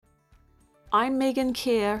I'm Megan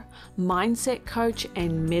Kerr, mindset coach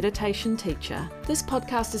and meditation teacher. This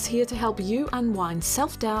podcast is here to help you unwind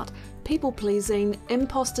self-doubt, people-pleasing,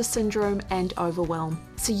 imposter syndrome, and overwhelm,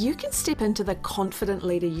 so you can step into the confident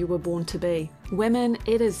leader you were born to be. Women,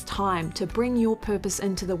 it is time to bring your purpose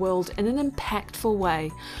into the world in an impactful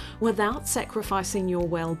way without sacrificing your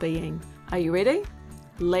well-being. Are you ready?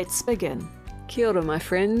 Let's begin. Kia ora, my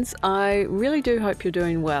friends. I really do hope you're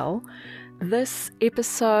doing well. This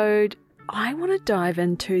episode, I want to dive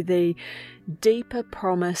into the deeper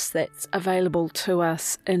promise that's available to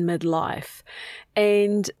us in midlife.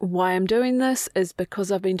 And why I'm doing this is because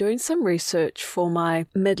I've been doing some research for my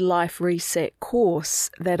Midlife Reset course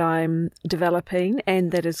that I'm developing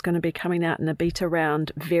and that is going to be coming out in a beta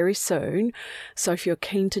round very soon. So if you're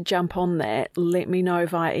keen to jump on that, let me know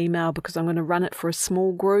via email because I'm going to run it for a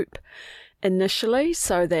small group initially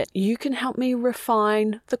so that you can help me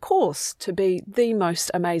refine the course to be the most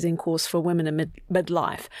amazing course for women in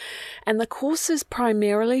midlife. And the course is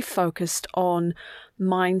primarily focused on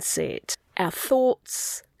mindset, our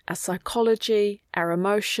thoughts, our psychology, our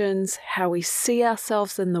emotions, how we see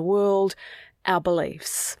ourselves in the world, our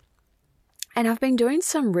beliefs. And I've been doing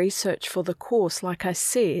some research for the course, like I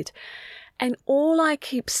said, and all I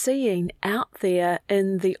keep seeing out there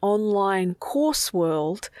in the online course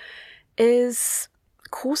world is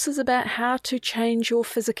courses about how to change your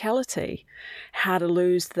physicality, how to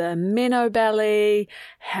lose the menobelly,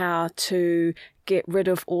 how to get rid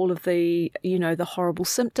of all of the, the horrible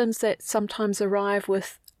symptoms that sometimes arrive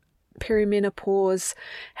with perimenopause,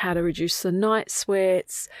 how to reduce the night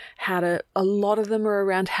sweats, a lot of them are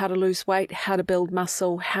around how to lose weight, how to build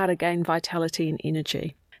muscle, how to gain vitality and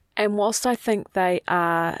energy. And whilst I think they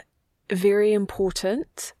are very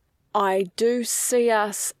important, I do see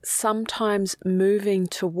us sometimes moving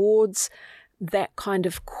towards that kind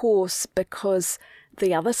of course because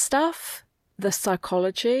the other stuff, the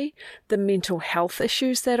psychology, the mental health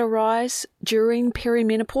issues that arise during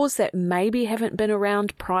perimenopause that maybe haven't been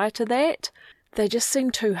around prior to that, they just seem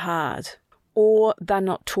too hard or they're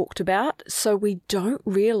not talked about. So we don't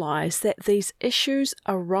realize that these issues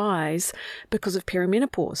arise because of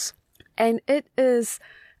perimenopause. And it is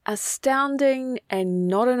astounding, and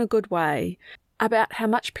not in a good way, about how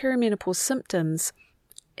much perimenopause symptoms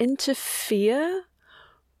interfere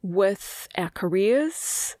with our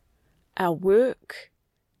careers, our work,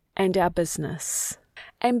 and our business.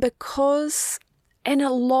 And because in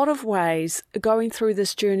a lot of ways going through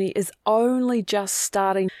this journey is only just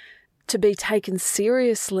starting to be taken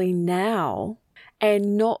seriously now,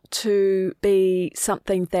 and not to be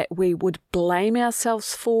something that we would blame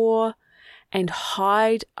ourselves for and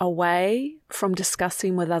hide away from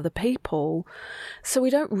discussing with other people. So we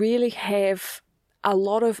don't really have a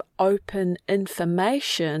lot of open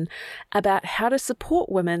information about how to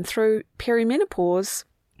support women through perimenopause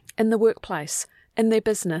in the workplace, in their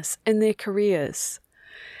business, in their careers.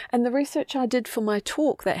 And the research I did for my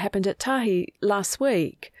talk that happened at Tahi last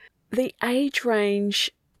week, the age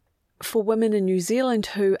range for women in New Zealand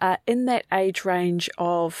who are in that age range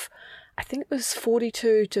of, I think it was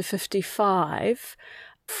 42 to 55,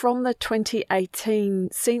 from the 2018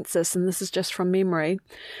 census, and this is just from memory,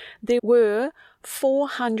 there were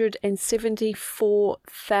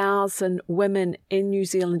 474,000 women in New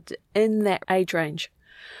Zealand in that age range.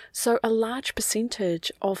 So a large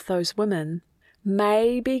percentage of those women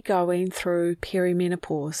may be going through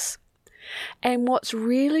perimenopause. And what's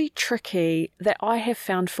really tricky that I have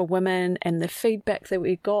found for women, and the feedback that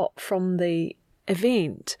we got from the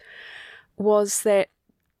event, was that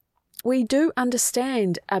we do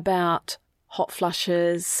understand about hot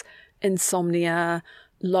flushes, insomnia,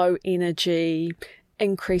 low energy,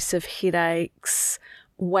 increase of headaches,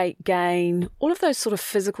 weight gain, all of those sort of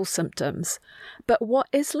physical symptoms. But what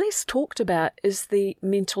is less talked about is the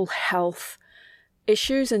mental health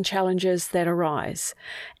issues and challenges that arise.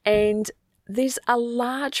 And there's a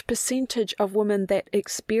large percentage of women that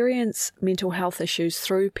experience mental health issues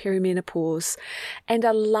through perimenopause, and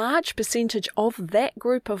a large percentage of that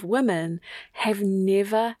group of women have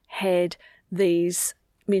never had these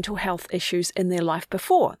mental health issues in their life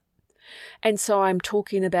before. And so I'm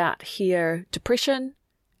talking about here depression,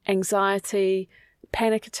 anxiety,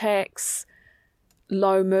 panic attacks,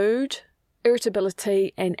 low mood,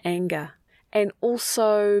 irritability, and anger. And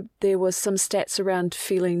also there was some stats around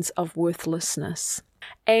feelings of worthlessness.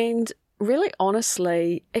 And really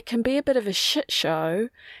honestly, it can be a bit of a shit show,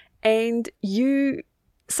 and you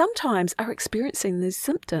sometimes are experiencing these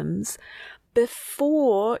symptoms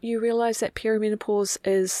before you realize that perimenopause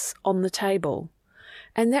is on the table.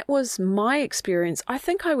 And that was my experience. I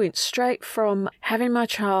think I went straight from having my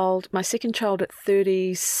second child at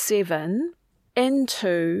 37,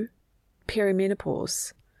 into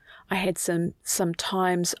perimenopause, I had some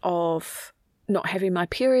times of not having my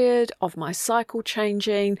period, of my cycle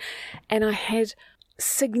changing, and I had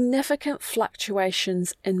significant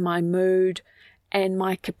fluctuations in my mood and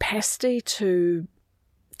my capacity to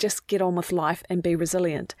just get on with life and be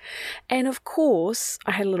resilient. And of course,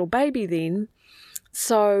 I had a little baby then,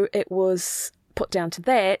 so it was put down to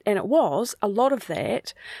that, and it was a lot of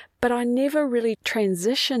that, but I never really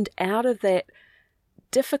transitioned out of that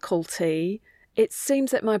difficulty. It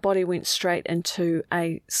seems that my body went straight into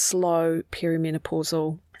a slow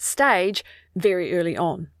perimenopausal stage very early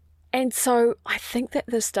on. And so I think that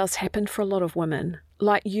this does happen for a lot of women.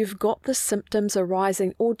 Like, you've got the symptoms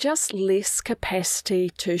arising or just less capacity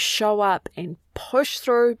to show up and push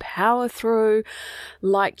through, power through,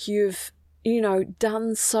 like you've,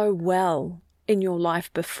 done so well in your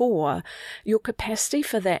life before. Your capacity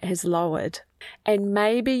for that has lowered. And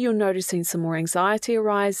maybe you're noticing some more anxiety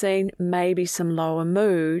arising, maybe some lower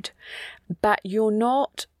mood, but you're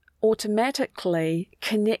not automatically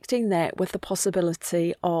connecting that with the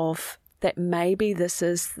possibility of that maybe this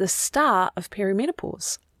is the start of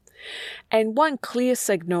perimenopause. And one clear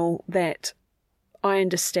signal that I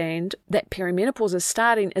understand that perimenopause is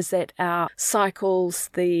starting is that our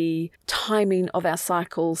cycles, the timing of our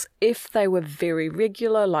cycles, if they were very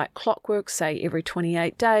regular, like clockwork, say every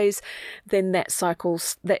 28 days, then that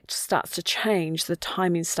starts to change. The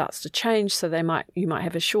timing starts to change. So you might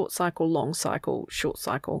have a short cycle, long cycle, short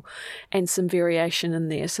cycle, and some variation in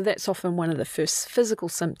there. So that's often one of the first physical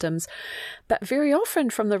symptoms. But very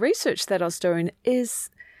often from the research that I was doing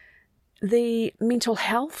is the mental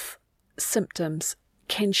health symptoms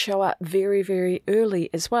can show up very, very early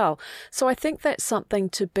as well. So I think that's something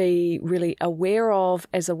to be really aware of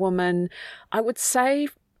as a woman. I would say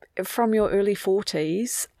from your early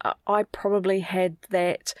 40s, I probably had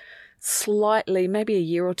that slightly, maybe a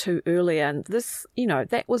year or two earlier. And this,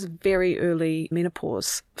 that was very early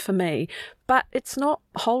menopause for me, but it's not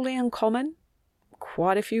wholly uncommon.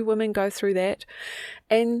 Quite a few women go through that.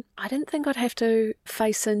 And I didn't think I'd have to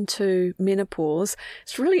face into menopause.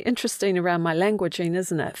 It's really interesting around my languaging,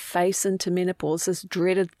 isn't it? Face into menopause, this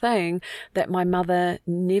dreaded thing that my mother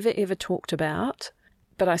never ever talked about.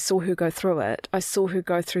 But I saw her go through it. I saw her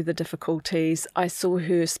go through the difficulties. I saw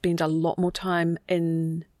her spend a lot more time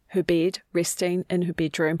in her bed, resting in her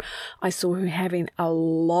bedroom. I saw her having a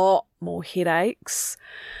lot more headaches,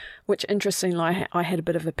 which interestingly I had a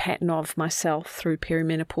bit of a pattern of myself through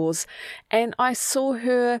perimenopause. And I saw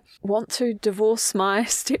her want to divorce my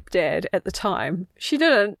stepdad at the time. She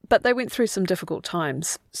didn't, but they went through some difficult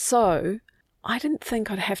times. So I didn't think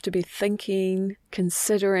I'd have to be thinking,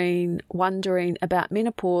 considering, wondering about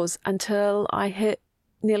menopause until I hit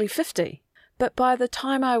nearly 50. But by the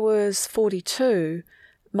time I was 42,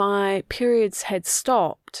 my periods had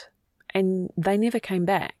stopped and they never came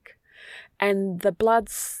back. And the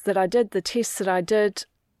bloods that I did, the tests that I did,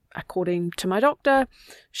 according to my doctor,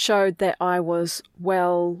 showed that I was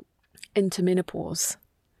well into menopause.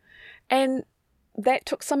 And that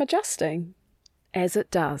took some adjusting, as it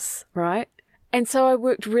does, right? And so I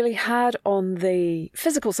worked really hard on the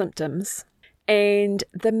physical symptoms, and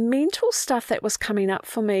the mental stuff that was coming up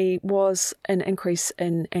for me was an increase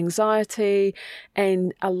in anxiety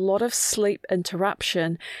and a lot of sleep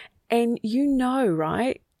interruption. And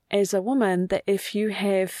right? As a woman, that if you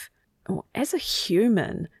have, or as a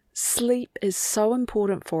human, sleep is so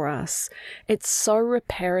important for us. It's so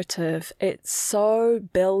reparative. It so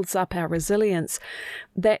builds up our resilience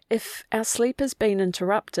that if our sleep has been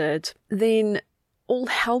interrupted, then all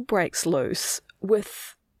hell breaks loose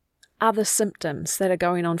with other symptoms that are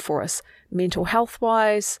going on for us, mental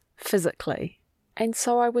health-wise, physically. And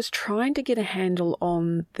so I was trying to get a handle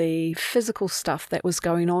on the physical stuff that was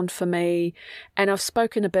going on for me. And I've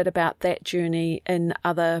spoken a bit about that journey in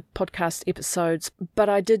other podcast episodes, but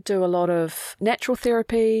I did do a lot of natural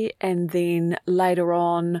therapy. And then later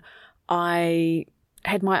on, I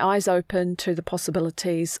had my eyes open to the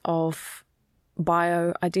possibilities of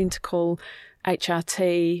bioidentical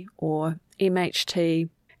HRT or MHT,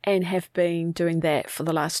 and have been doing that for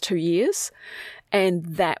the last 2 years. And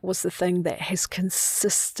that was the thing that has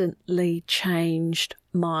consistently changed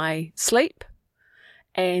my sleep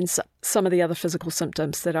and some of the other physical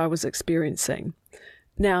symptoms that I was experiencing.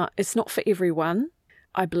 Now, it's not for everyone.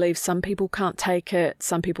 I believe some people can't take it,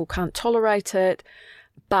 some people can't tolerate it,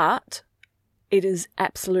 but it is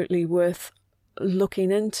absolutely worth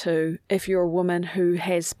looking into if you're a woman who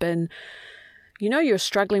has been, you're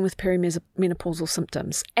struggling with perimenopausal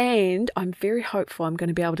symptoms. And I'm very hopeful I'm going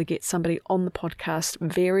to be able to get somebody on the podcast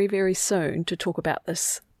very, very soon to talk about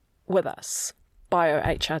this with us.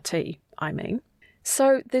 Bio-HRT, I mean.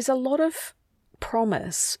 So there's a lot of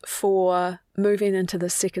promise for moving into the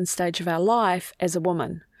second stage of our life as a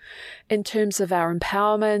woman, in terms of our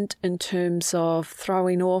empowerment, in terms of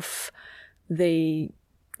throwing off the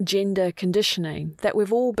gender conditioning that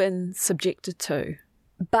we've all been subjected to.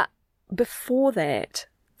 But before that,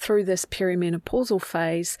 through this perimenopausal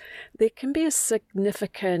phase, there can be a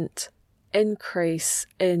significant increase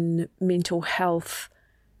in mental health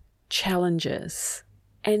challenges.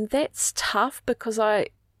 And that's tough because I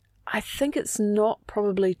think it's not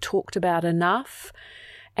probably talked about enough,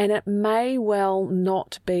 and it may well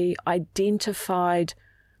not be identified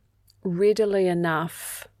readily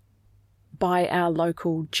enough by our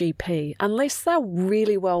local GP, unless they're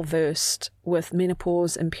really well versed with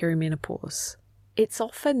menopause and perimenopause. It's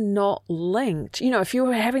often not linked. If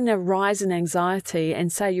you're having a rise in anxiety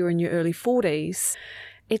and say you're in your early 40s,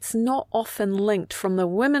 it's not often linked. From the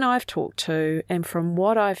women I've talked to and from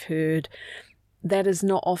what I've heard, that is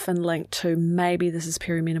not often linked to maybe this is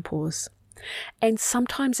perimenopause. And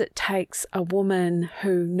sometimes it takes a woman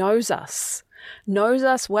who knows us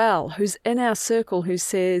well, who's in our circle, who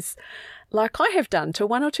says, like I have done to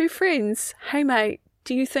one or two friends, hey mate,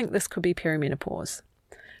 do you think this could be perimenopause?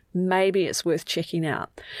 Maybe it's worth checking out.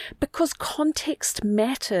 Because context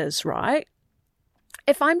matters, right?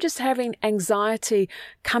 If I'm just having anxiety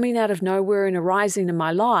coming out of nowhere and arising in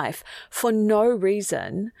my life for no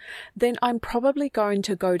reason, then I'm probably going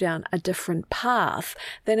to go down a different path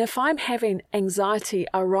than if I'm having anxiety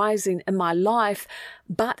arising in my life,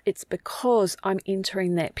 but it's because I'm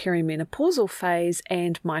entering that perimenopausal phase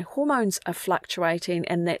and my hormones are fluctuating,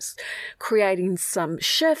 and that's creating some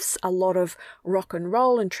shifts, a lot of rock and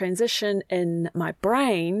roll and transition in my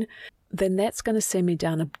brain, then that's going to send me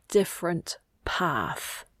down a different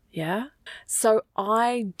path. Yeah. So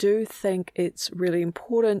I do think it's really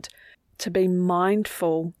important to be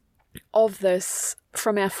mindful of this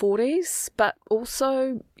from our 40s, but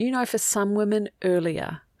also, for some women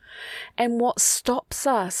earlier. And what stops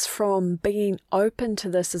us from being open to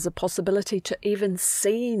this as a possibility, to even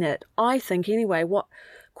seeing it, I think anyway, what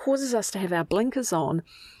causes us to have our blinkers on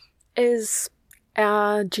is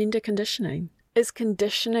our gender conditioning. Is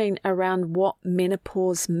conditioning around what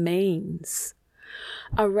menopause means,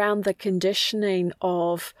 around the conditioning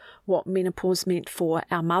of what menopause meant for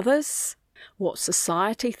our mothers, what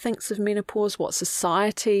society thinks of menopause, what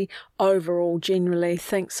society overall generally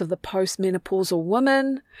thinks of the postmenopausal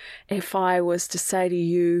woman. If I was to say to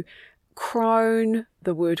you, crone,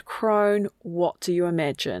 the word crone, what do you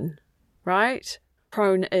imagine, right?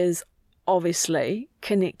 Crone is obviously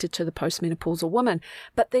connected to the postmenopausal woman,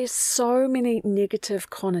 but there's so many negative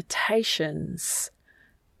connotations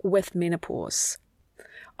with menopause.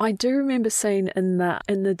 I do remember seeing in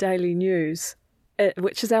the Daily News,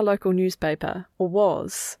 which is our local newspaper, or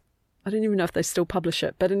was, I don't even know if they still publish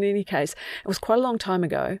it, but in any case, it was quite a long time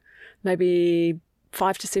ago, maybe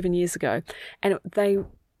 5 to 7 years ago, and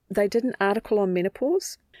they did an article on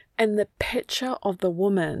menopause, and the picture of the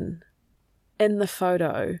woman in the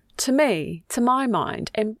photo, to me, to my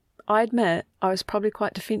mind, and I admit I was probably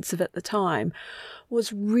quite defensive at the time,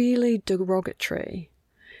 was really derogatory.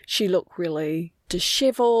 She looked really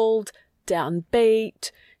dishevelled,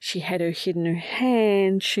 downbeat. She had her head in her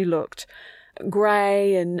hand. She looked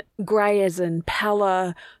grey as in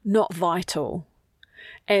pallor, not vital.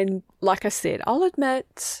 And like I said, I'll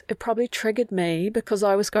admit it probably triggered me because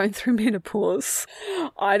I was going through menopause.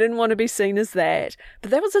 I didn't want to be seen as that.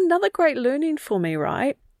 But that was another great learning for me,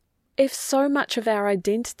 right? If so much of our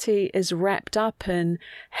identity is wrapped up in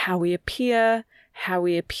how we appear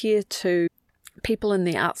to people in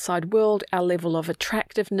the outside world, our level of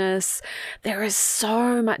attractiveness, there is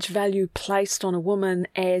so much value placed on a woman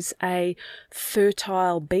as a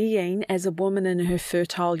fertile being, as a woman in her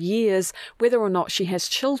fertile years, whether or not she has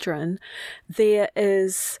children. There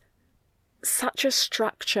is such a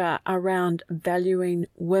structure around valuing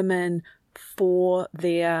women for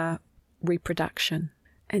their reproduction.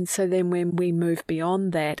 And so then when we move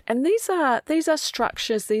beyond that, and these are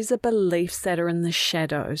structures, these are beliefs that are in the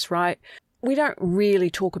shadows, right? We don't really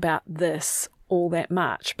talk about this all that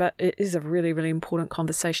much, but it is a really, really important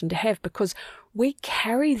conversation to have because we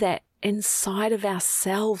carry that inside of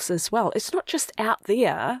ourselves as well. It's not just out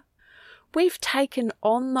there. We've taken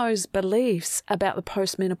on those beliefs about the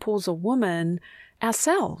postmenopausal woman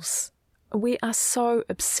ourselves. We are so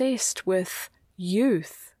obsessed with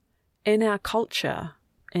youth in our culture,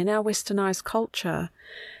 in our westernized culture,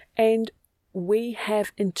 and we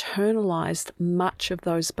have internalized much of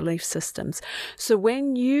those belief systems. So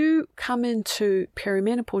when you come into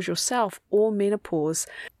perimenopause yourself or menopause,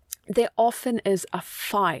 there often is a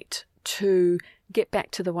fight to get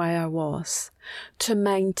back to the way I was, to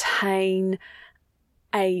maintain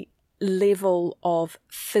a level of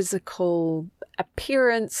physical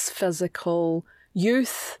appearance, physical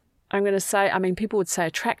youth. I'm going to say, I mean, people would say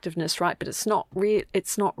attractiveness, right? But it's not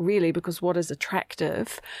really, because what is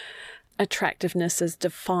attractive? Attractiveness is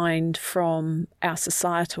defined from our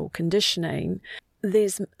societal conditioning.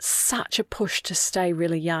 There's such a push to stay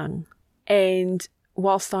really young. And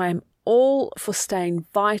whilst I am all for staying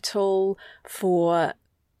vital, for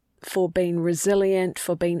being resilient,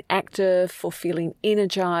 for being active, for feeling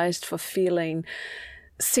energized, for feeling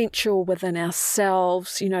sensual within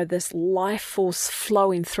ourselves, this life force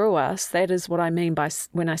flowing through us, that is what I mean by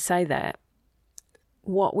when I say that.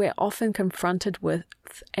 What we're often confronted with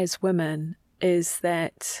as women is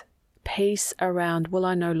that piece around, will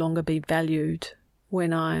I no longer be valued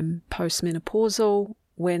when I'm postmenopausal,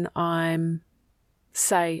 when I'm,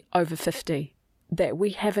 say, over 50, that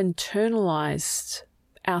we have internalized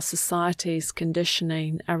our society's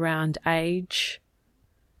conditioning around age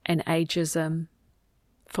and ageism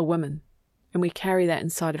for women, and we carry that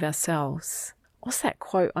inside of ourselves. What's that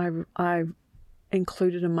quote I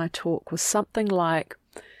included in my talk? Was something like,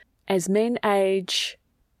 as men age,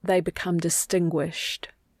 they become distinguished.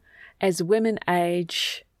 As women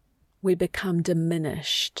age, we become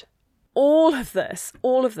diminished. All of this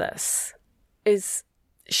is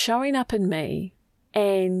showing up in me,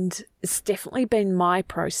 and it's definitely been my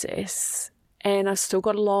process, and I've still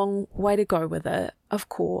got a long way to go with it, of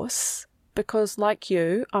course, because like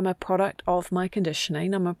you, I'm a product of my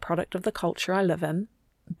conditioning. I'm a product of the culture I live in.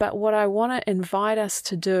 But what I want to invite us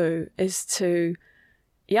to do is to,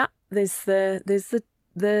 there's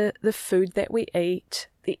the food that we eat,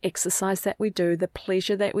 the exercise that we do, the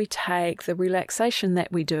pleasure that we take, the relaxation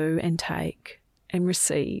that we do and take and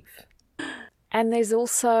receive. And there's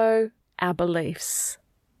also our beliefs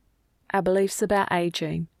about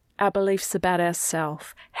aging, our beliefs about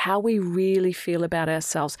ourselves, how we really feel about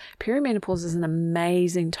ourselves. Perimenopause is an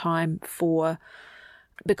amazing time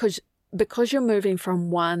because you're moving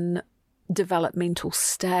from one developmental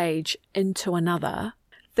stage into another,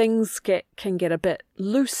 things can get a bit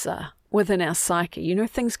looser within our psyche.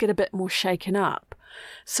 Things get a bit more shaken up.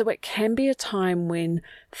 So it can be a time when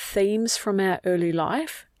themes from our early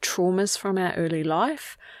life, traumas from our early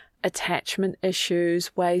life, attachment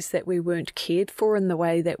issues, ways that we weren't cared for in the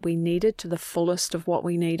way that we needed to the fullest of what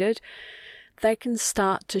we needed, they can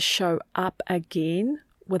start to show up again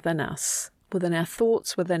within us, within our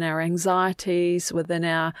thoughts, within our anxieties, within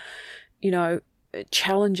our,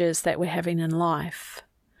 challenges that we're having in life.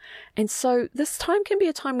 And so this time can be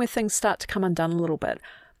a time where things start to come undone a little bit.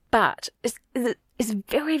 But it's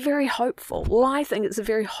very, very hopeful. Well, I think it's a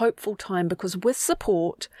very hopeful time because with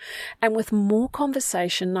support and with more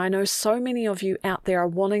conversation, I know so many of you out there are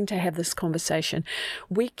wanting to have this conversation,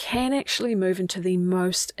 we can actually move into the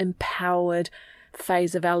most empowered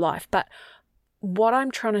phase of our life. But what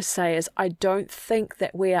I'm trying to say is I don't think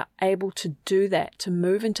that we are able to do that, to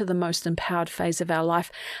move into the most empowered phase of our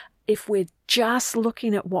life, if we're just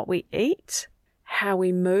looking at what we eat, how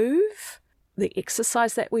we move, the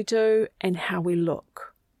exercise that we do, and how we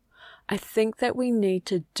look. I think that we need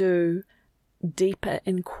to do deeper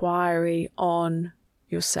inquiry on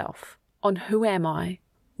yourself, on who am I,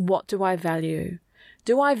 what do I value?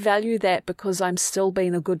 Do I value that because I'm still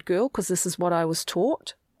being a good girl because this is what I was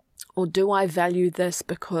taught? Or do I value this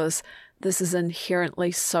because this is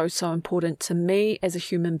inherently so important to me as a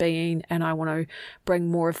human being and I want to bring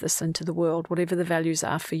more of this into the world, whatever the values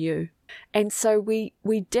are for you? And so we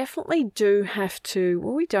definitely do have to,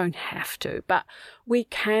 well, we don't have to, but we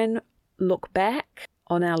can look back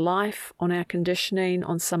on our life, on our conditioning,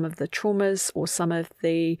 on some of the traumas or some of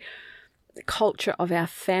the culture of our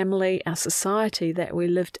family, our society that we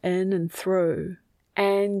lived in and through,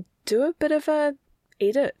 and do a bit of a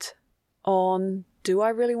edit on, do I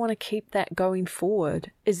really want to keep that going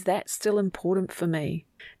forward? Is that still important for me?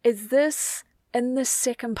 Is this, in this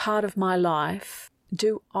second part of my life,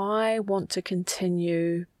 do I want to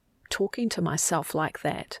continue talking to myself like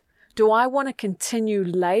that? Do I want to continue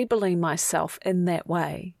labeling myself in that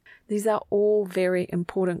way? These are all very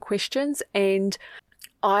important questions, and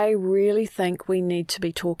I really think we need to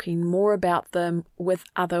be talking more about them with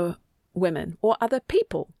other women or other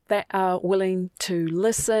people that are willing to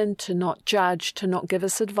listen, to not judge, to not give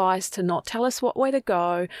us advice, to not tell us what way to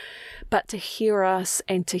go, but to hear us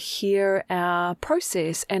and to hear our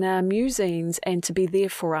process and our musings and to be there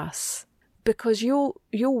for us. Because you'll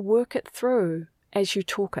work it through as you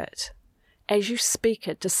talk it. as you speak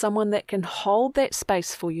it to someone that can hold that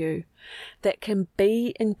space for you, that can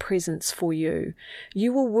be in presence for you,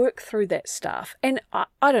 you will work through that stuff. And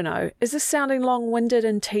I don't know, is this sounding long-winded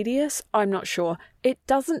and tedious? I'm not sure. It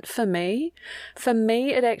doesn't for me. For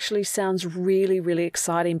me, it actually sounds really, really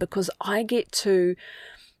exciting because I get to,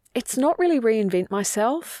 it's not really reinvent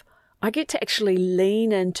myself. I get to actually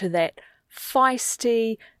lean into that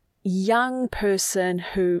feisty, young person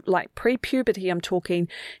who, like pre-puberty I'm talking,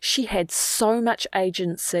 she had so much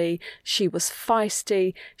agency. She was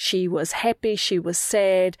feisty, she was happy, she was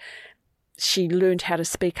sad, she learned how to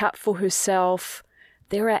speak up for herself.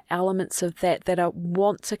 There are elements of that I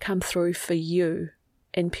want to come through for you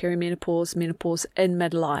in perimenopause, menopause, in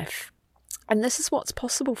midlife. And this is what's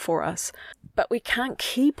possible for us. But we can't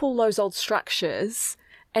keep all those old structures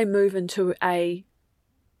and move into a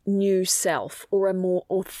new self, or a more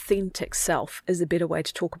authentic self is a better way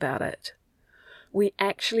to talk about it. We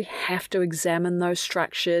actually have to examine those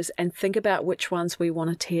structures and think about which ones we want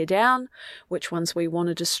to tear down, which ones we want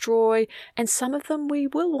to destroy, and some of them we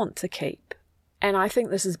will want to keep. And I think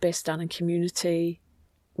this is best done in community,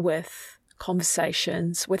 with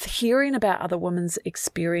conversations, with hearing about other women's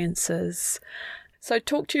experiences. So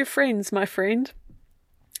talk to your friends, my friend,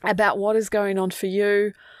 about what is going on for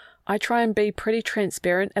you. I try and be pretty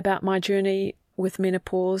transparent about my journey with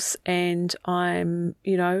menopause, and I'm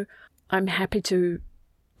happy to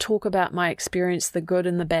talk about my experience, the good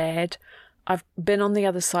and the bad. I've been on the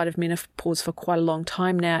other side of menopause for quite a long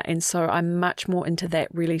time now, and so I'm much more into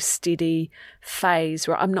that really steady phase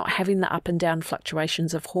where I'm not having the up and down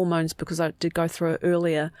fluctuations of hormones, because I did go through it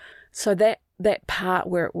earlier. So that part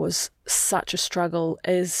where it was such a struggle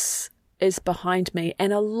is behind me.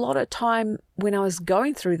 And a lot of time when I was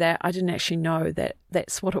going through that, I didn't actually know that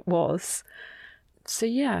that's what it was. So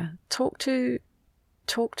yeah, talk to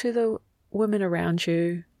the women around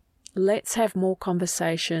you. Let's have more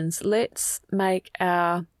conversations. Let's make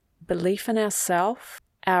our belief in ourselves,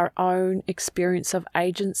 our own experience of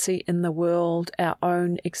agency in the world, our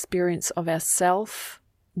own experience of ourself,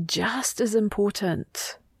 just as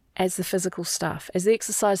important as the physical stuff, as the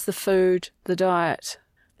exercise, the food, the diet.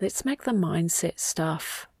 Let's make the mindset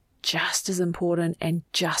stuff just as important and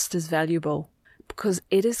just as valuable, because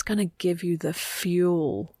it is going to give you the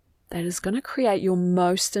fuel that is going to create your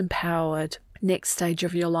most empowered next stage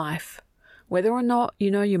of your life. Whether or not,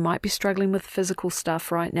 you might be struggling with physical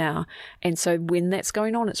stuff right now. And so when that's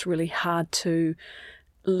going on, it's really hard to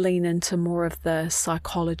lean into more of the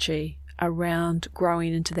psychology around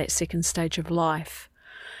growing into that second stage of life.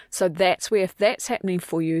 So that's where, if that's happening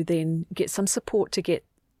for you, then get some support to get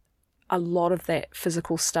a lot of that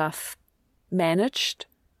physical stuff managed,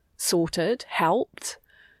 sorted, helped.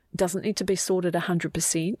 Doesn't need to be sorted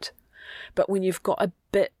 100%. But when you've got a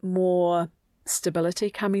bit more stability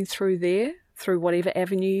coming through there, through whatever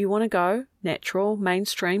avenue you want to go, natural,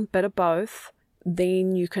 mainstream, bit of both,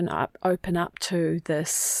 then you can open up to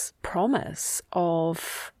this promise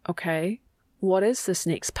of, okay, what is this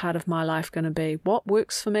next part of my life going to be? What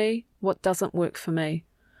works for me? What doesn't work for me?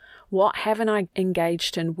 What haven't I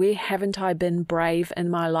engaged in? Where haven't I been brave in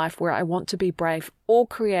my life, where I want to be brave or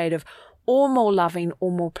creative or more loving or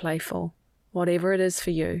more playful? Whatever it is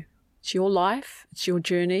for you. It's your life, it's your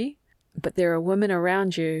journey, but there are women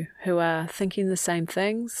around you who are thinking the same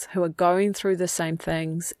things, who are going through the same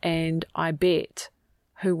things, and I bet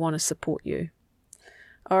who want to support you.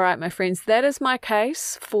 All right, my friends, that is my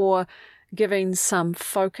case for giving some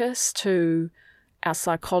focus to our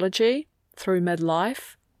psychology through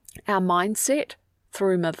midlife, our mindset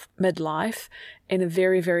through midlife in a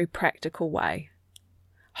very, very practical way.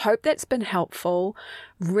 Hope that's been helpful.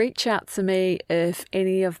 Reach out to me if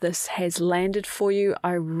any of this has landed for you.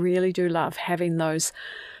 I really do love having those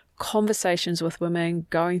conversations with women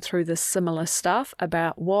going through this similar stuff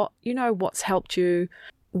about what's helped you,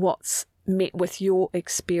 what's met with your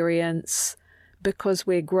experience, because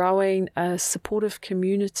we're growing a supportive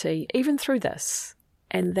community even through this.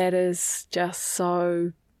 And that is just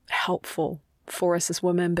so helpful for us as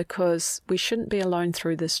women, because we shouldn't be alone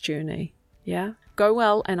through this journey. Yeah? Go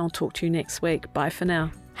well, and I'll talk to you next week. Bye for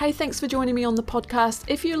now. Hey, thanks for joining me on the podcast.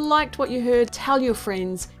 If you liked what you heard, tell your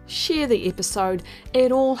friends, share the episode.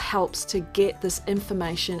 It all helps to get this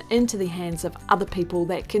information into the hands of other people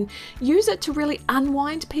that can use it to really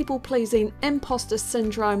unwind people-pleasing, imposter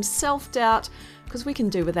syndrome, self-doubt, because we can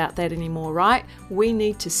do without that anymore, right? We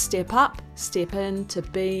need to step up, step into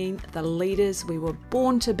being the leaders we were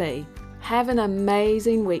born to be. Have an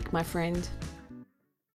amazing week, my friend.